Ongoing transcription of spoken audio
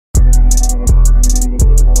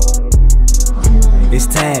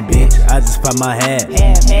saying, bitch, I just pop my head.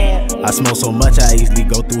 I smoke so much I easily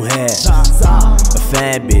go through half. A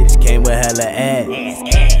fan bitch came with hella ass.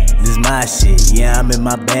 This my shit, yeah, I'm in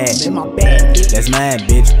my bag. That's mine,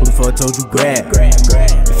 bitch, who the fuck told you grab?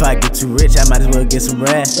 If I get too rich, I might as well get some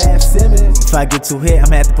rap. If I get too hit,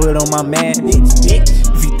 I'ma have to put it on my man.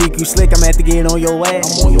 If you think you slick, I'ma have to get it on your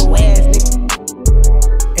ass.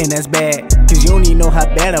 And that's bad, cause you don't even know how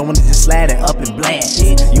bad I wanna just slide it up and blast.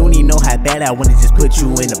 You don't even know how bad I wanna just put you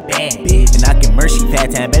in a bag. And I can mercy fat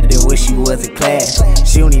time better than what she was in class.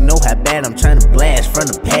 She don't even know how bad I'm trying to blast from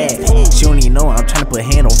the pad. She don't even know I'm trying to put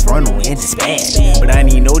hand on frontal and just spazz. But I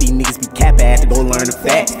didn't even know these niggas be cap, I had to go learn the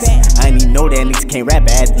facts. I didn't even know that niggas can't rap,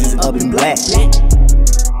 I had to just up in black.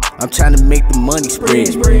 I'm trying to make the money spread.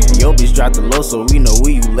 Yo bitch dropped the low so we know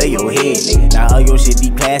where you lay your head. Now all your shit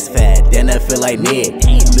declassified, then I feel like Ned.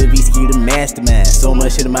 Vheeski the mastermind, so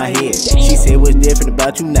much shit in my head. She said what's different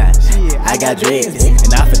about you now? I got dreads.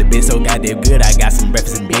 And I for the bitch so goddamn good, I got some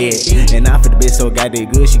breakfast in bed. And I for the bitch so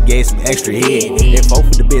goddamn good, she gave some extra head. And folk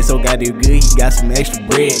for the bitch so goddamn good, he got some extra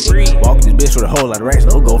bread. Walking this bitch with a whole lot of racks,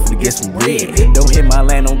 don't go for to get some bread. Don't hit my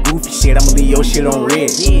line on goofy shit, I'ma leave your shit on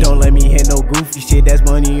red. Don't let me hit no goofy shit, that's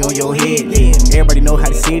money on your head. Everybody know how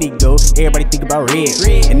the city go, everybody think about red.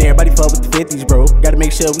 And everybody fuck with the 50s, bro. Gotta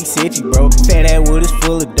make sure we sit you, bro. Fat ass wood is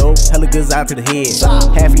full of dope, hella goods out to the head.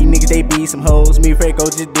 Half of these niggas, they be some hoes. Me and Franco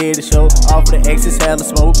just did the show. All for the excess, hella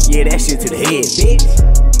smoke. Yeah, that shit to the head, bitch.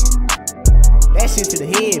 That shit to the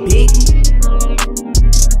head, bitch.